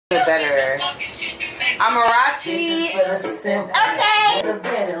Better. Amarachi. Okay. 5, 6, 7, 8.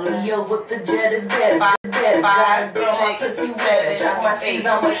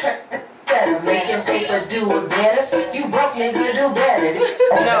 Making paper do it better. You broke nigga do better.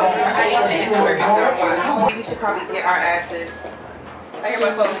 No, we should probably get our asses. I hear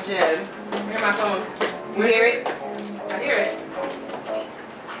my phone, Jim. I hear my phone. You hear it? I hear it.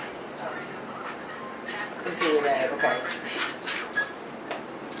 Let's see your bag. Okay.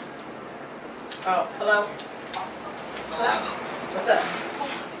 Oh, hello. Hello. What's up?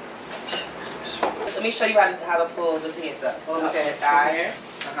 Let me show you how to pull the pants up. Pull up the thigh.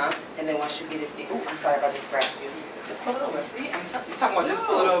 And then once you get it, oh, I'm sorry if I just scratched you. Just pull it over. See, I'm talking about just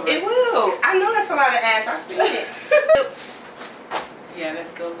pull it over. It will. I know that's a lot of ass. I see it. Yeah, there's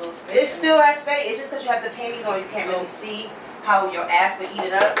still a little space. It's still that space. It's just because you have the panties on, you can't really see how your ass would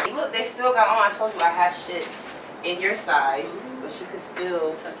eat it up. Look, they still got on. I told you I have shit in your size, but you could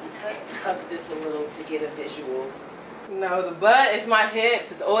still tuck this a little to get a visual. No, the butt is my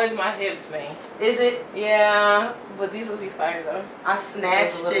hips. It's always my hips, man. Is it? Yeah, but these would be fire though. I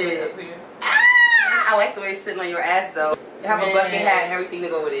snatched it. Ah, I like the way it's sitting on your ass though. You have a bucket hat and everything to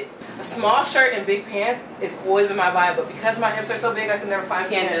go with it. A small shirt and big pants is always been my vibe, but because my hips are so big, I can never find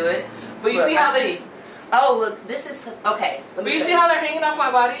pants. Can't do it. But you look, see how they... Oh, look, this is... Okay. But you see how they're hanging off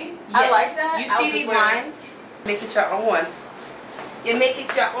my body? Yes. I like that. You see these lines? Make it your own. You make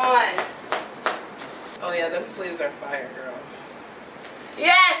it your own. Oh yeah, them sleeves are fire, girl.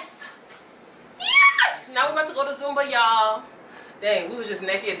 Yes! Yes! Now we're about to go to Zumba, y'all. Dang, we was just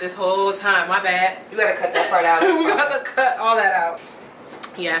naked this whole time. My bad. You gotta cut that part out. We gotta cut all that out.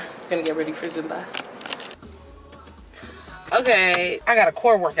 Yeah, gonna get ready for Zumba. Okay, I got a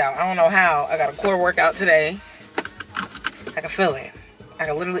core workout. I don't know how. I got a core workout today. I can feel it. I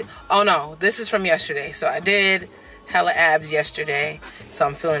can literally... Oh no, this is from yesterday. So I did hella abs yesterday, so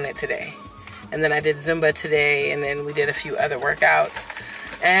I'm feeling it today. And then I did Zumba today, and then we did a few other workouts.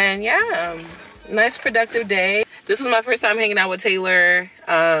 And yeah, nice productive day. This was my first time hanging out with Taylor.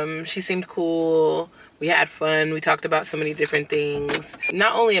 She seemed cool. We had fun. We talked about so many different things.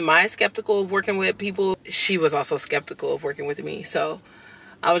 Not only am I skeptical of working with people, she was also skeptical of working with me. So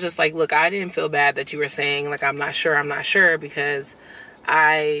I was just like, look, I didn't feel bad that you were saying, like, I'm not sure, because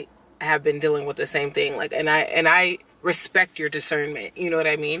I have been dealing with the same thing. Like, and I respect your discernment, you know what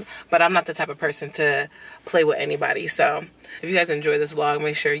I mean? But I'm not the type of person to play with anybody. So if you guys enjoy this vlog,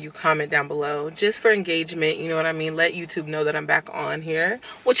 make sure you comment down below just for engagement, you know what I mean? Let YouTube know that I'm back on here.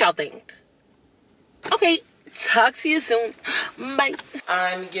 What y'all think? Okay, talk to you soon. Bye.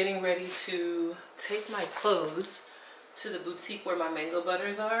 I'm getting ready to take my clothes to the boutique where my mango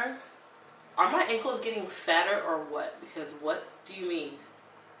butters are. Are my ankles getting fatter or what? Because what do you mean?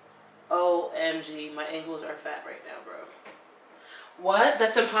 OMG, my ankles are fat right now, bro. What?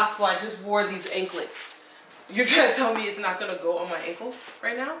 That's impossible. I just wore these anklets. You're trying to tell me it's not going to go on my ankle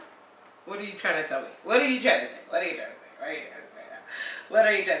right now? What are you trying to tell me? What are you trying to say? What are you trying to say right now? What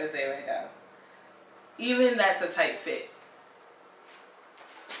are you trying to say right now? Even that's a tight fit.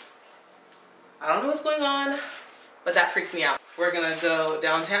 I don't know what's going on, but that freaked me out. We're going to go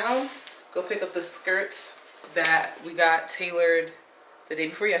downtown, go pick up the skirts that we got tailored the day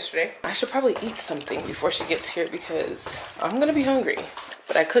before yesterday. I should probably eat something before she gets here because I'm gonna be hungry.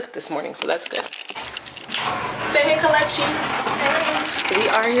 But I cooked this morning, so that's good. Say hey, Kalechi. Hey. We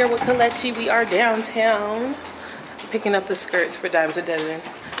are here with Kalechi. We are downtown picking up the skirts for dimes a dozen.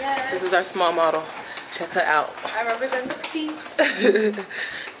 Yes. This is our small model. Check her out. I represent the petites.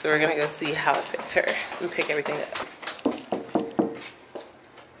 So we're gonna go see how it fits her and pick everything up.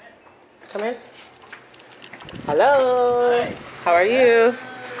 Come in. Hello. Hi. How are you?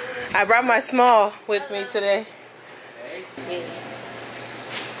 I brought my small with me today.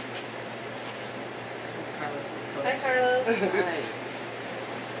 Hi, Carlos. Hi.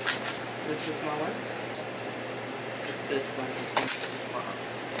 This is the small one? This one is small.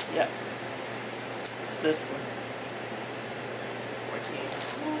 Yep. This one. 14.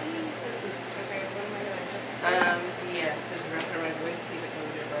 Okay, what am I doing? Just yeah, just wrap it around the way to see if it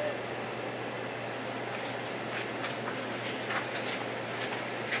comes your butt.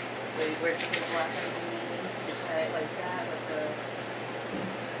 So you wear chicken black and tie it like that with the...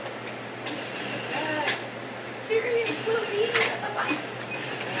 Period.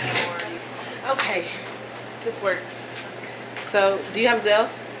 Okay, this works. So, do you have Zelle?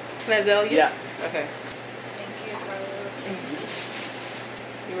 Can I Zelle you? Yeah. Okay. Thank you, Carlos.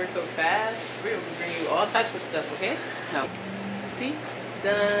 You work so fast. We're going to bring you all types of stuff, okay? No. See?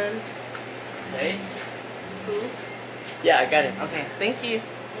 Done. Okay. Cool? Yeah, I got it. Okay, thank you.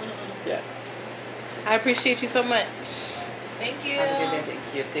 Yeah. I appreciate you so much. Thank you. Have a good day.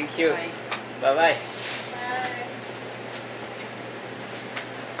 Thank you. Thank you. Bye. Bye-bye.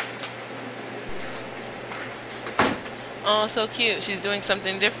 Oh, so cute. She's doing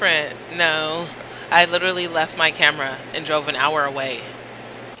something different. No, I literally left my camera and drove an hour away.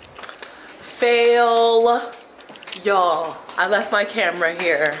 Fail. Y'all, I left my camera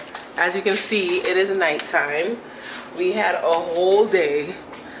here. As you can see, it is nighttime. We had a whole day.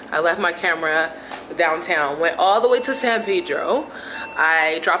 I left my camera downtown, went all the way to San Pedro.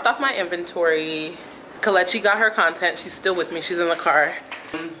 I dropped off my inventory. Kalechi got her content. She's still with me. She's in the car.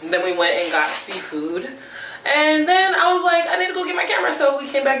 Then we went and got seafood. And then I was like, I need to go get my camera. So we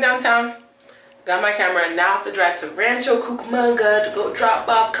came back downtown, got my camera, and now I have to drive to Rancho Cucamonga to go drop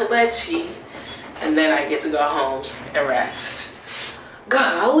off Kalechi. And then I get to go home and rest.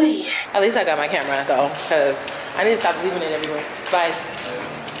 Golly. At least I got my camera though, because I need to stop leaving it everywhere. Bye.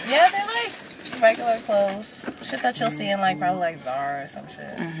 Yeah, they're like regular clothes. Shit that you'll see in like probably like Zara or some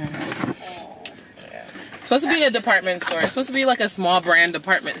shit. Yeah. It's supposed to be a department store. It's supposed to be like a small brand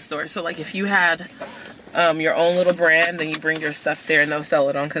department store. So like if you had your own little brand, then you bring your stuff there and they'll sell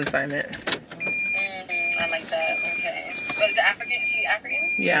it on consignment. I like that. Okay. But is it African? She African?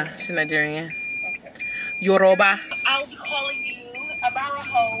 Yeah, she's Nigerian. Okay. Yoruba. I'll be calling you about a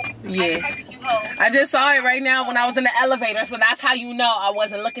hoe. Yeah. I text you hoe. I just saw it right now when I was in the elevator, so that's how you know I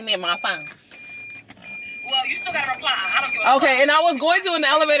wasn't looking at my phone. Well, you still gotta reply. I don't give a Okay, and I was going to in the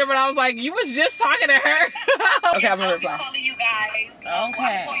elevator, but I was like, you was just talking to her. Okay, I'm gonna reply. I'll be calling you guys. Okay. I'll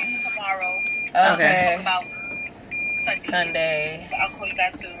call you tomorrow. Okay. About Sunday. I'll call you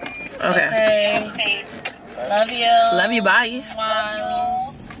guys soon. Okay. Okay. Love you. Love you, bye. Bye.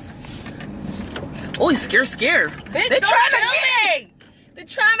 Oh, he's scared. Bitch, They're don't trying to kill get me. They're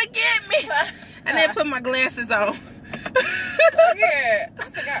trying to get me. And then put my glasses on. Here, I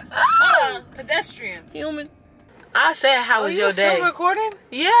forgot. Pedestrian. Human. I said, how was you your day? still recording?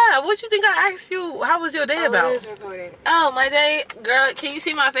 Yeah, what you think I asked you? How was your day about? It is recording. Oh, my day, girl. Can you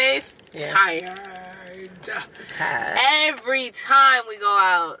see my face? Yeah. Tired. Every time we go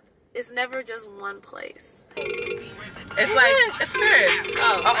out, it's never just one place. It's like, it's Paris.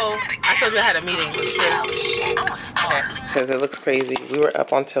 Uh-oh. I told you I had a meeting. Okay. Because it looks crazy. We were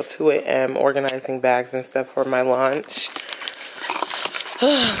up until 2 a.m. organizing bags and stuff for my launch.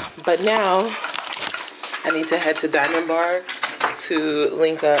 But now, I need to head to Diamond Bar to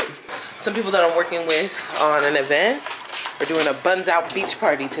link up some people that I'm working with on an event. We're doing a Buns Out beach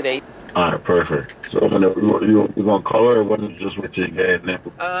party today. Alright, perfect. So you gonna call her or what? Just wait till you get in there?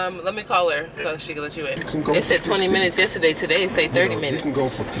 Let me call her so she can let you in. It said 20 minutes yesterday. Today it say 30 minutes. You can go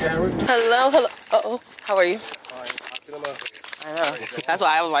for carrot. Hello. Uh-oh. How are you? I know. That's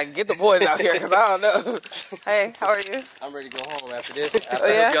why I was like, get the boys out here because I don't know. Hey, how are you? I'm ready to go home after this. Oh,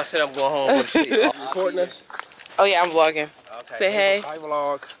 yeah? Y'all said I'm going home. Go to sleep. You recording this? Oh, yeah, I'm vlogging. Okay. Say hey. Hi,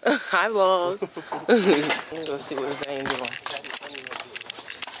 vlog. Hi, vlog. Let me go see what Zane doing.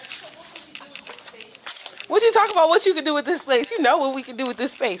 What you talking about? What you can do with this space? You know what we can do with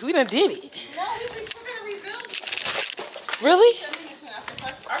this space. We done did it. No, we're gonna rebuild it. Really?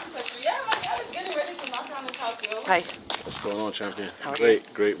 Yeah, I was getting ready to knock on this house, yo. Hi. What's going on, champion? How are you?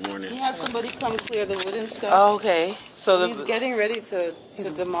 Great morning. He had somebody come clear the wood and stuff. Oh, okay. So He's getting ready to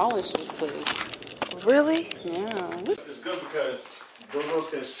demolish this place. Really? Yeah. It's good because those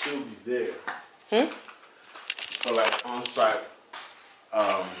can still be there. For like on-site.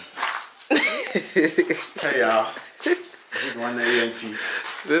 Hey y'all. This is one AMT.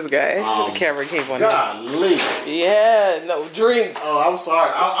 This guy, the camera came on. Golly. Yeah, no drink. Oh, I'm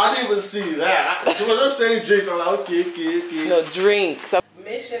sorry. I didn't even see that. So when they're saying drinks, I'm like, okay. No drink. So,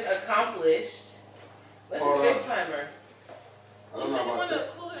 mission accomplished. Let's just FaceTime her. I don't know about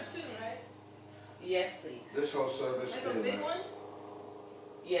that. cooler too, right? Yes, please. This whole service Like a thing, big man. one?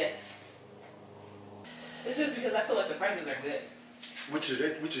 Yes. It's just because I feel like the prices are good.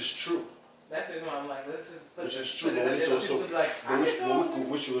 Which is true. That's the reason why I'm like, let's just put Which it. is true, put but it we need up to there. also, People be like, but I which, can but go.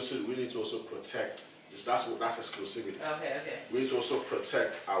 we need to also protect. That's exclusivity. Okay. We need to also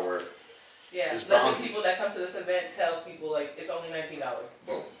protect our. Yeah, It's let the boundaries. people that come to this event tell people like it's only $19.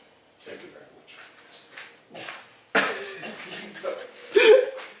 Boom. Thank you very much.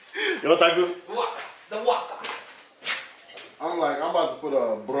 You know what I do? The waka. I'm about to put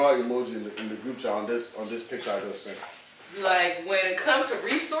a bra emoji in the group chat on this picture I just sent. Like when it comes to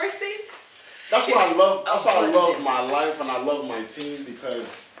resources, That's what I love. That's why I love abundance. my life and I love my team because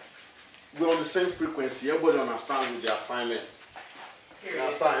we're on the same frequency. Everybody understands with the assignments. You period.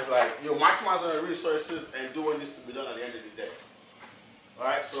 understand? It's like you're maximizing the resources and doing what needs to be done at the end of the day.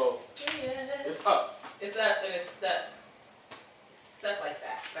 Alright, so it's up. It's up and it's stuck. It's stuck like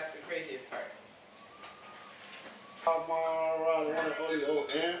that. That's the craziest part.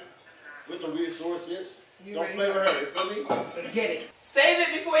 With the resources. Don't play with her, you feel me? Get it. Save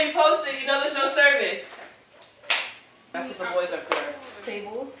it before you post it. You know there's no service. That's what the boys are for.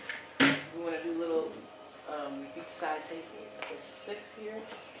 Tables. We want to do little beachside tables. There's 6 here.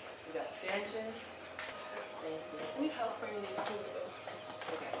 We got stanchions. Thank you. We help bring in the food though.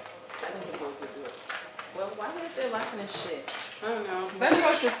 Okay. I think the boys would do it. Well, why are they laughing and shit? I don't know. That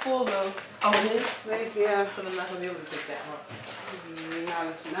truck is full though. Oh, it is? Yeah. So they're not going to be able to take that, huh? Not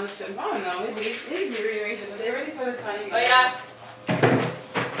as I don't know. It can be rearranged, but they already started tying it. Oh, yeah? I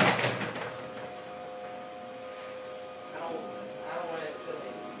don't want it to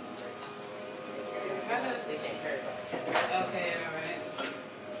they can't carry it. Okay, alright.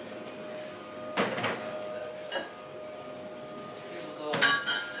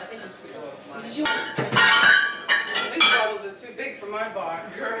 I think it's pretty well smart. Did you? These bottles are too big for my bar.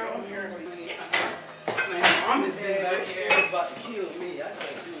 Girl, my arm is big back here. About to kill me. I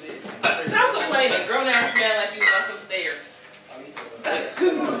can't do this. Stop complaining. Grown ass man like you on some stairs.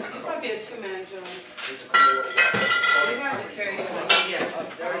 This might be a 2-man joint. They have to carry it. Yeah.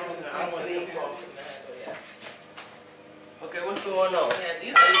 I want to fall. Okay, what's going on? Yeah,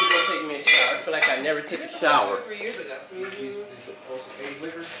 these I need to go take me a shower. I feel like I never took a shower. 2 or 3 years ago.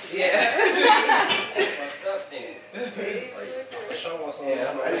 Yeah. Yeah. Fucked up then. Yeah,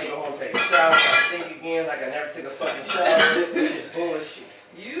 I need to go home and take a shower. I think again like I never took a fucking shower. This is bullshit.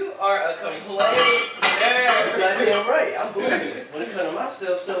 You are a complete You're nerd. goddamn right. I'm booty. When it comes to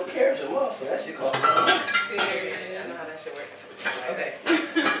myself, self-care is a motherfucker. That shit costs me money. I know how that shit works. Okay.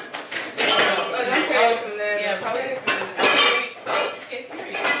 Yeah, probably.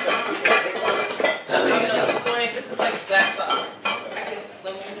 This is like that sauce.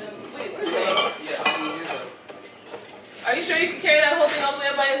 Wait, what is that? Are you sure you can carry that whole thing all the way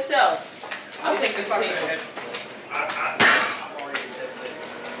up by yourself? I'll take this table.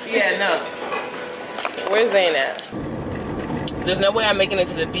 Yeah, no. Where's Zane at? There's no way I'm making it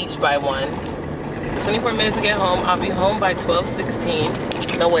to the beach by 1. 24 minutes to get home. I'll be home by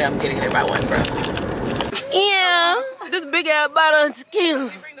 12:16. No way I'm getting there by 1, bro. Yeah. This big ass bottle of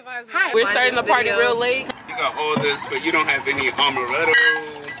tequila. Hi. We're starting the party real late. You got all this, but you don't have any amaretto.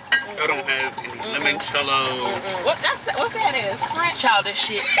 You don't have any limoncello. What's that is? French. Childish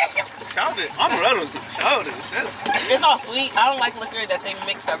shit. Childish. Amaretto's childish. That's It's all sweet. I don't like liquor that they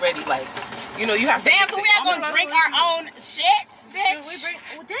mixed already. Like, you know, you have to. Damn, mix so it. we not gonna drink our own shits, bitch.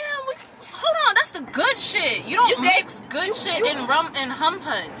 Hold on, that's the good shit. You don't mix good shit in rum and hum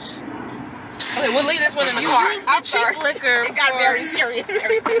punch. Okay, we'll leave this one in the You car. use the cheap liquor. It got very serious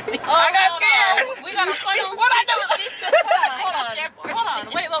very quickly. Oh, I got scared. We got a funnel. What I do? Hold on.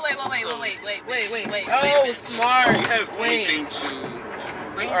 Wait. Oh, smart. you have Wait. anything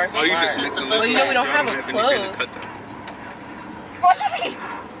to. You are smart. Oh, you just mix them. Well, you know we don't have them anything to closed. cut them. What you mean?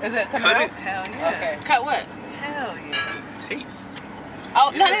 Is it coming Cut out? it. Hell yeah. Okay. Cut what? Hell yeah. Taste. Oh,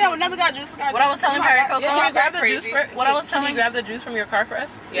 no, we got juice. What I was telling Perry Coco. Yeah, can you grab the juice for What I was Can you telling. grab the juice from your car for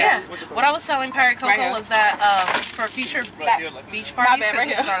us? Yeah. What I was telling Perry Coco Right here. was that for future beach parties, bad, right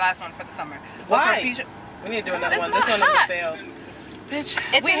this is here. our last one for the summer. But Why? for future, We need to do another It's one. not This one is a hot. fail. bitch,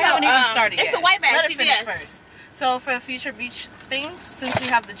 It's we in haven't the, even started it's yet. the white bag, Let it finish CVS. first. So for the future beach things, since we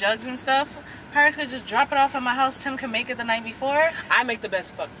have the jugs and stuff, Paris could just drop it off at my house. Tim can make it the night before. I make the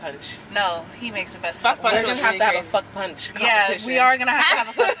best fuck punch. No, he makes the best Fuck punch. We're gonna have to have a fuck punch Yeah, competition. we are gonna have to have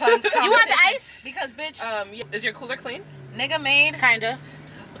a fuck punch competition. You want the ice? Because bitch, Yeah. Is your cooler clean? nigga made. Kinda.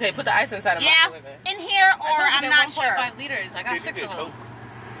 Okay, put the ice inside of my Yeah. cooler then. In here, I told or you I'm they're not sure. 1.5 liters. I got 6 of them.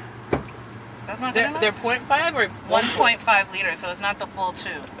 That's not good They're enough. 0.5 or 1.5 liters, so it's not the full 2.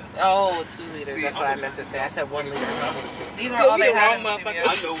 Oh, 2 liters. That's what I meant to say. I said 1 liter. These are all they had in I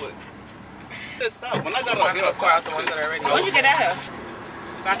CVS. know what. Let's stop. When I got I'm gonna pour out the ones that are already. Where'd you get that here?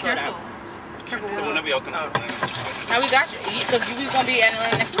 Careful. so whenever y'all come to How we got you? Because you was gonna be at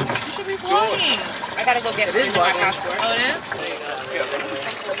next week. You should be vlogging. I gotta go get it. It is in my vlogging. passport. Oh, it is?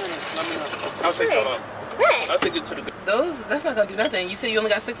 I'll take that off. I'll take it to the. Those, that's not gonna do nothing. You said you only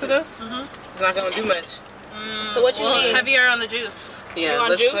got 6 of those? It's not gonna do much. So what you Well, need? heavier on the juice. Yeah, want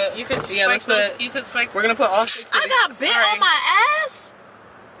let's juice? put. You could Yeah, let's spike those. put. You could spike. We're gonna put all 6 of I these. got bit on my ass.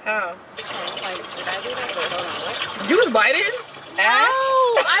 How? Did I do that? Wait, hold on. What? You was biting? Ass?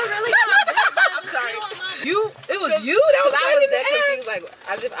 I really got bit. I'm sorry. It was you that was I was biting that ass? confused, like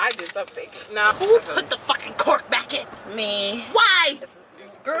as if I did something. Nah. Who put the fucking cork back in? Me. Why?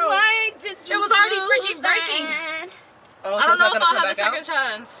 Girl. Why did you? It was already do freaking that? breaking. Oh, I so don't it's know not if gonna I'll come have a back second out?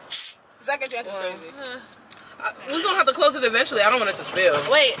 chance. Second chance is crazy. We're gonna have to close it eventually. I don't want it to spill.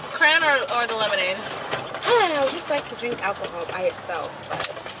 Wait, cran or the lemonade? I would just like to drink alcohol by itself,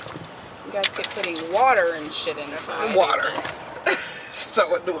 but You guys keep putting water and shit in it. Water.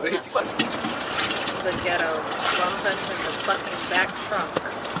 So annoying. The ghetto. Bums in the fucking back trunk.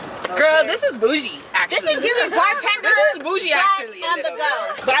 Girl, this is bougie, actually. This is giving bartender. This is bougie, actually. On the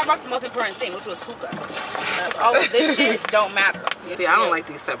go. But I brought the most important thing, which was hookah. All of this shit don't matter. See, I don't like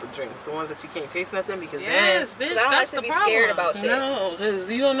these type of drinks. The ones that you can't taste nothing because Yes, bitch, I don't that's like to the be problem. scared about shit. no,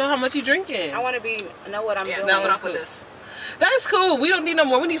 because you don't know how much you drinking. I want to know what I'm doing. that one's off with cool. this. That's cool. We don't need no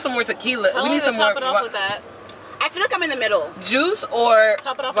more. We need some more tequila. Tell we me need to some more top it off with that. I feel like I'm in the middle. juice or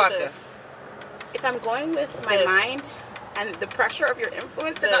Top it off vodka. with this. If I'm going with my This. mind and the pressure of your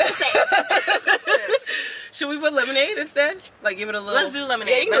influence, then I'm the same. Should we put lemonade instead? Like give it a little. Let's do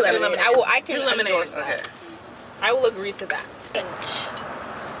lemonade. Yeah, you can Let's do do lemonade. lemonade. I can do lemonade. endorse that. Okay. I will agree to that.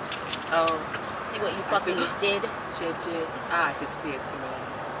 Oh, See what you fucking did. I can see it coming out.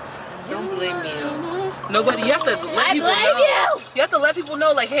 Don't blame me. Nobody. You have to let people blame know. you. You have to let people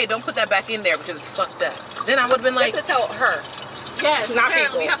know, like, hey, don't put that back in there because it's fucked up. Then I would have been Like like, to tell her. Yes, Not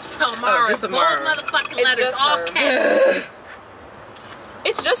apparently we people. have to tell Mara. just bold Amara. motherfucking It's letters, just all her. caps.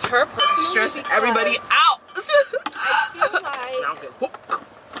 It's just her personally. stress because everybody out. I feel like Now I'm good.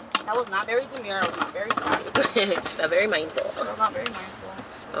 I was not very demure. I was not very fast. Not very mindful. I was not very mindful.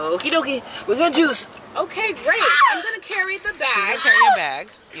 Okie dokie. We're gonna juice. Okay, great. I'm gonna carry the She's bag. gonna carry a bag.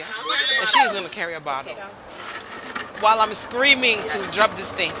 Yeah. And she's gonna carry a bottle. While I'm screaming to drop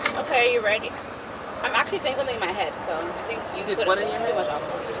this thing. Okay, you ready? I'm actually feeling something in my head, so I think you did put what in your too head? much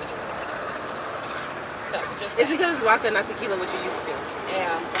alcohol. So just Is it because it's vodka, not tequila, what you're used to?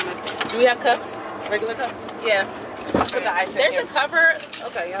 yeah. Do we have cups? Regular cups? Yeah. Put the ice in There's here. a cover.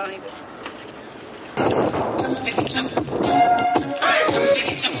 Okay, I don't need it.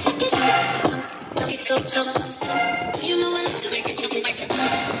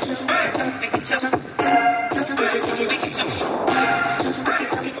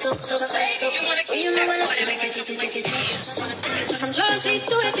 From Jersey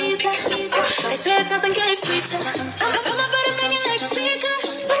to Ibiza, they say it doesn't get sweeter. I feel my body making like speaker.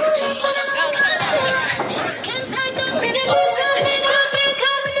 Just wanna rock out. Skin tight, don't really lose it. Nothing's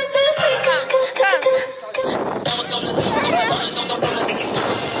coming into the speaker.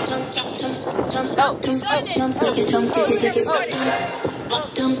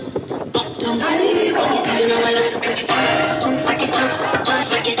 You know I love to break it down. Break it down.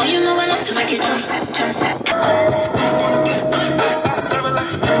 Break it down. You know I love to break it down.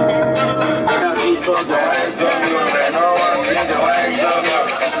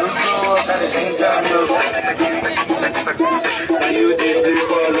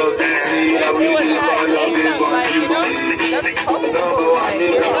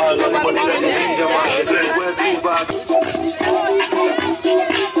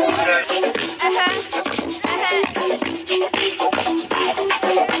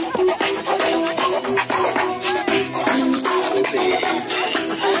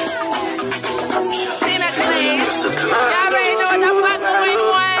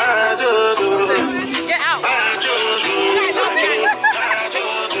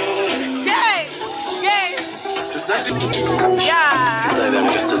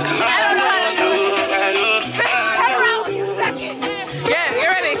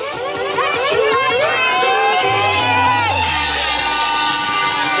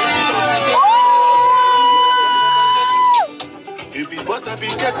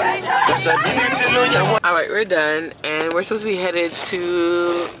 Alright, we're done, and we're supposed to be headed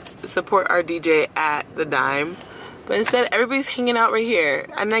to support our DJ at the Dime, but instead everybody's hanging out right here,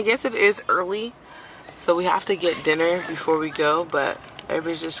 and I guess it is early, so we have to get dinner before we go, but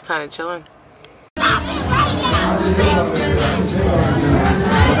everybody's just kind of chilling. Yeah.